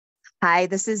Hi,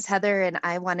 this is Heather, and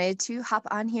I wanted to hop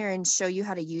on here and show you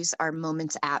how to use our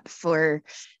Momence app for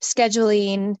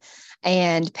scheduling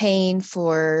and paying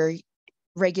for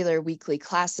regular weekly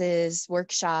classes,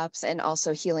 workshops, and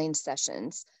also healing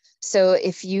sessions. So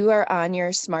if you are on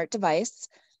your smart device,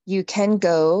 you can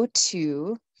go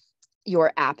to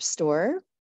your app store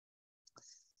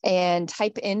and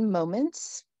type in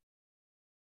Momence,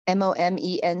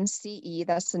 Momence.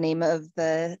 That's the name of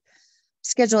the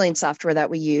scheduling software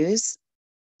that we use.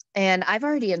 And I've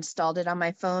already installed it on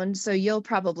my phone, so you'll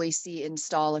probably see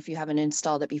install if you haven't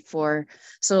installed it before.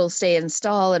 So it'll say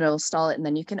install and it'll install it, and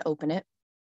then you can open it.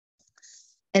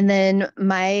 And then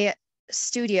my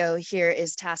studio here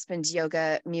is Taspin's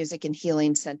Yoga, Music, and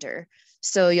Healing Center.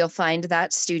 So you'll find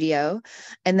that studio.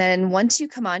 And then once you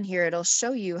come on here, it'll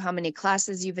show you how many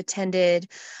classes you've attended,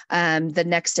 the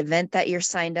next event that you're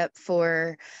signed up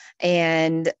for,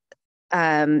 and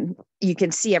you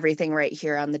can see everything right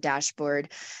here on the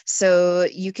dashboard. So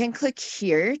you can click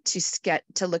here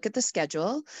to look at the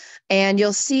schedule, and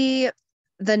you'll see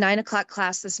the 9 o'clock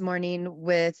class this morning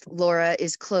with Laura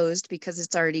is closed because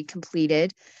it's already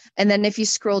completed. And then if you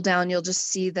scroll down, you'll just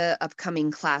see the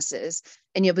upcoming classes,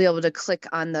 and you'll be able to click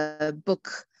on the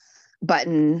book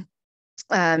button.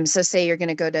 So say you're going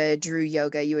to go to Drew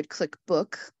Yoga, you would click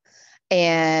book,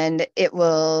 and it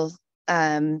will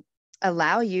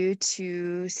allow you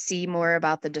to see more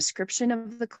about the description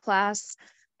of the class,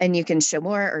 and you can show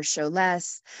more or show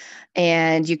less,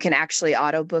 and you can actually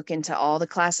auto book into all the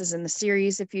classes in the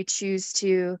series if you choose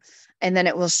to. And then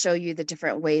it will show you the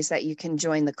different ways that you can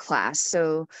join the class.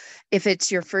 So if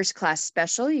it's your first class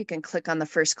special, you can click on the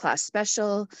first class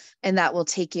special, and that will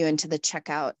take you into the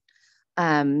checkout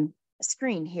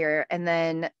screen here. And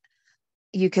then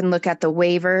you can look at the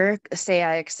waiver, say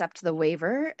I accept the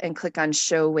waiver, and click on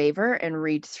show waiver and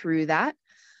read through that.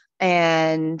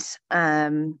 And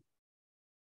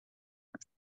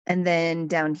then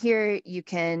down here, you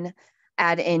can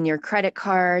add in your credit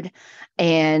card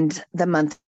and the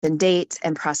month and date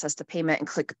and process the payment and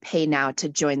click pay now to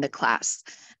join the class.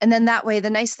 And then that way, the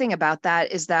nice thing about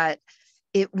that is that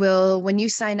it will, when you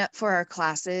sign up for our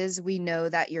classes, we know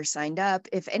that you're signed up.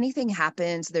 If anything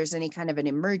happens, there's any kind of an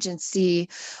emergency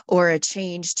or a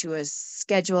change to a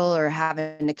schedule or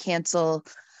having to cancel,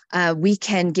 we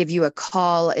can give you a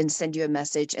call and send you a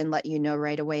message and let you know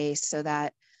right away so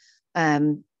that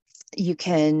you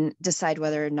can decide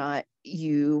whether or not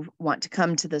you want to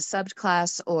come to the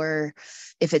subclass, or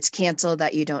if it's canceled,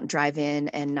 that you don't drive in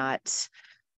and not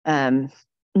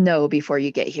know before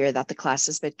you get here that the class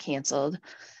has been canceled.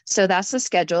 So that's the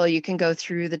schedule. You can go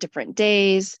through the different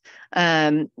days.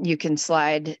 You can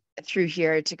slide through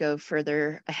here to go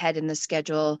further ahead in the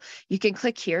schedule. You can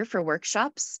click here for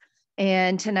workshops.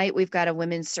 And tonight we've got a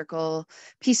Women's Circle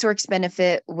Peaceworks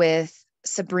benefit with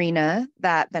Sabrina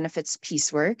that benefits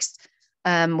Peaceworks.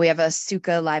 We have a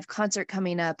Sukha live concert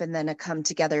coming up, and then a come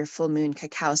together full moon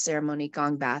cacao ceremony,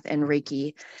 gong bath, and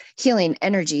Reiki healing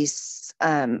energies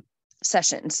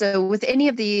session. So with any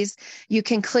of these, you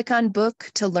can click on book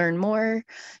to learn more.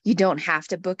 You don't have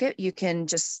to book it. You can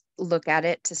just look at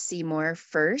it to see more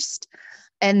first.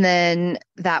 And then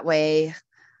that way,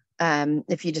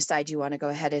 if you decide you want to go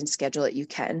ahead and schedule it, you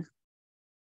can.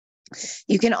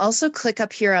 You can also click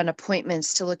up here on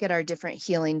appointments to look at our different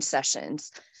healing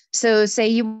sessions. So say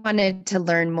you wanted to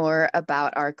learn more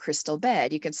about our crystal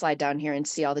bed, you can slide down here and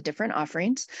see all the different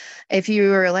offerings. If you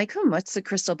were like, what's the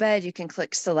crystal bed? You can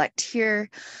click select here,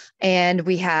 and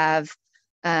we have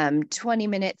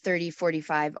 20-minute, 30,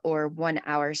 45, or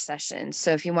 1-hour sessions.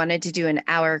 So if you wanted to do an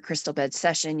hour crystal bed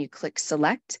session, you click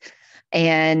select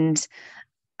and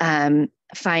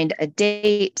find a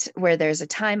date where there's a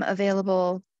time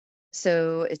available.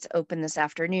 So it's open this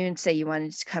afternoon. Say you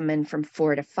wanted to come in from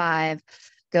 4 to 5.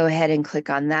 Go ahead and click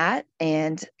on that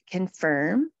and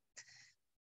confirm.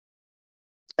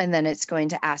 And then it's going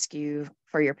to ask you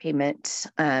for your payment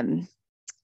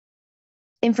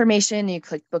information. You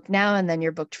click book now, and then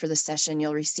you're booked for the session.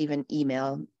 You'll receive an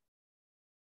email.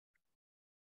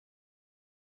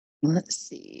 Let's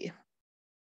see.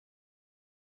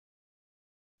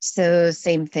 So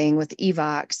same thing with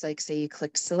EVOX, like say you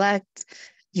click select,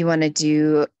 you want to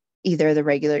do either the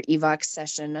regular EVOX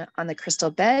session on the crystal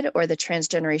bed or the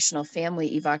transgenerational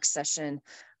family EVOX session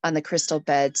on the crystal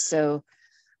bed. So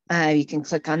you can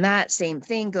click on that, same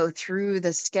thing, go through the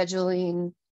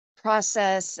scheduling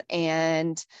process,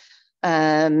 and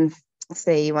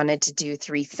say you wanted to do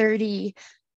 3:30.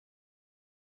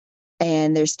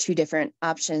 And there's 2 different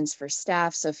options for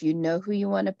staff. So if you know who you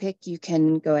want to pick, you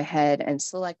can go ahead and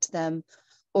select them,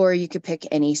 or you could pick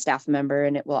any staff member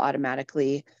and it will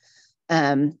automatically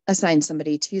assign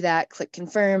somebody to that, click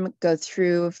confirm, go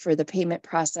through for the payment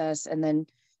process, and then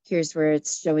here's where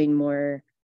it's showing more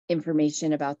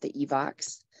information about the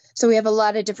eVox. So we have a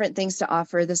lot of different things to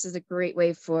offer. This is a great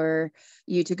way for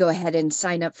you to go ahead and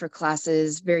sign up for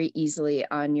classes very easily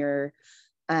on your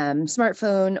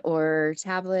smartphone or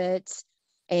tablet.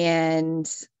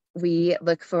 And we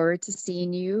look forward to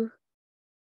seeing you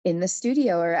in the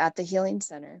studio or at the Healing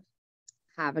Center.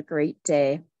 Have a great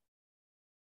day.